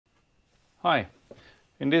Hi,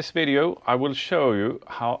 in this video I will show you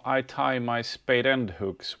how I tie my spade end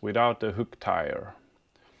hooks without a hook tire.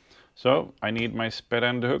 So I need my spade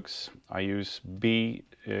end hooks. I use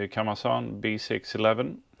Camazon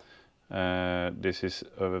B611. This is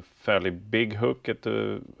a fairly big hook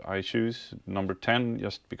I choose number 10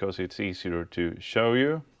 just because it's easier to show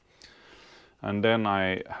you. And then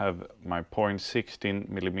I have my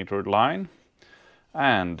 0.16mm line,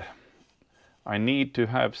 and I need to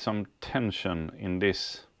have some tension in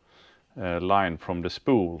this line from the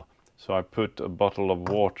spool, so I put a bottle of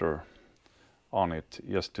water on it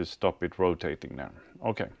just to stop it rotating there.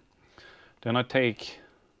 Okay, then I take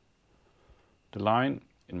the line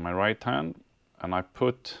in my right hand and I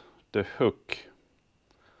put the hook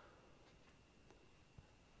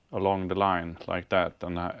along the line like that,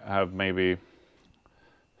 and I have maybe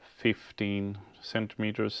 15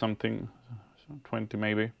 centimeters, something, 20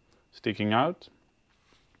 maybe, sticking out.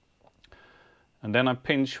 And then I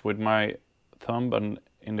pinch with my thumb and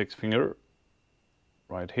index finger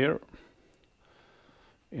right here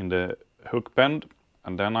in the hook bend,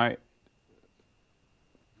 and then I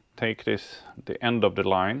take the end of the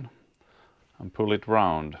line and pull it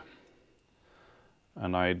round,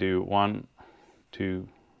 and I do 1, 2,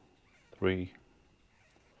 3,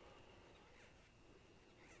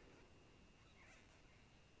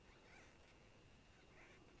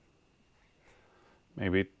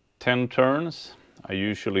 maybe 10 turns. I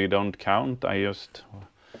usually don't count, I just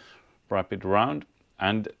wrap it around.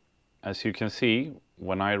 And as you can see,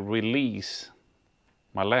 when I release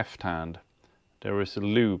my left hand, there is a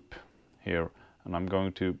loop here, and I'm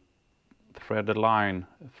going to thread a line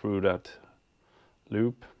through that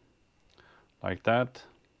loop like that.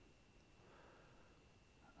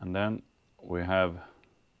 And then we have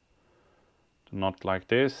the knot like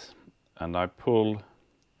this, and I pull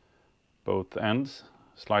both ends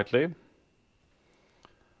slightly,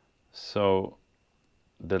 so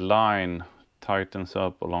the line tightens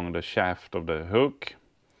up along the shaft of the hook,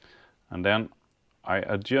 and then I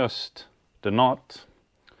adjust the knot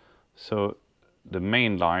so the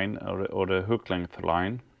main line or the hook length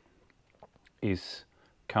line is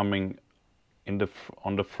coming in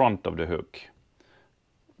on the front of the hook,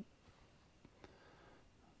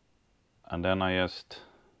 and then I just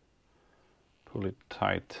pull it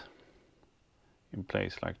tight in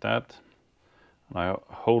place like that. And I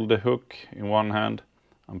hold the hook in one hand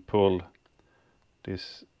and pull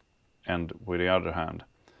this end with the other hand,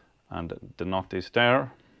 and the knot is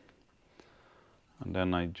there, and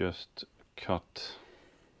then I just cut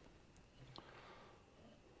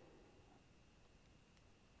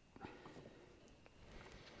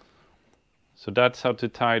so that's how to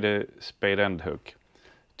tie the spade end hook.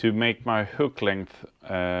 To make my hook length,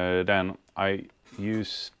 then I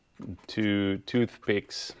use 2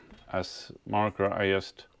 toothpicks as marker. I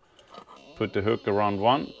just put the hook around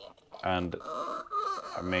one and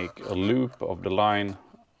I make a loop of the line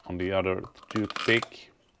on the other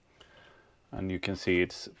toothpick, and you can see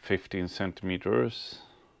it's 15 centimeters,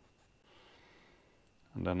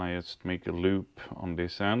 and then I just make a loop on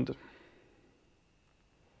this end.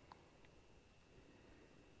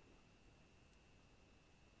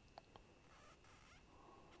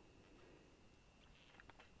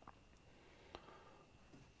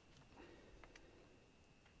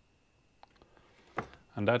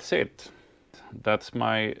 And that's it. That's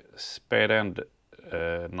my spade end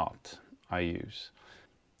knot I use.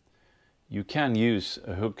 You can use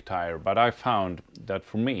a hook tire, but I found that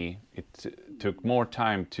for me it took more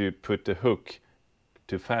time to put the hook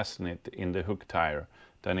to fasten it in the hook tire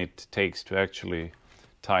than it takes to actually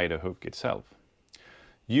tie the hook itself.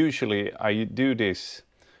 Usually I do this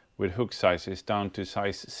with hook sizes down to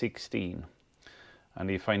size 16,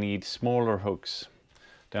 and if I need smaller hooks,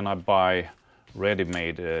 then I buy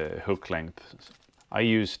ready-made hook length. I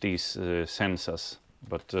use these Sensas,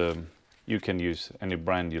 but you can use any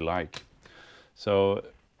brand you like. So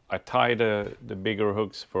I tie the bigger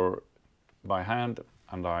hooks by hand,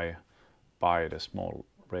 and I buy the small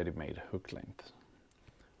ready-made hook length.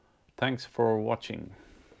 Thanks for watching.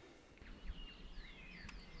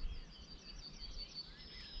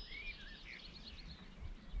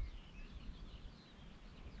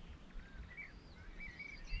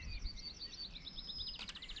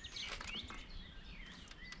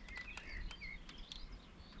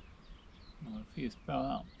 Ja, det finns spår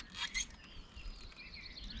här.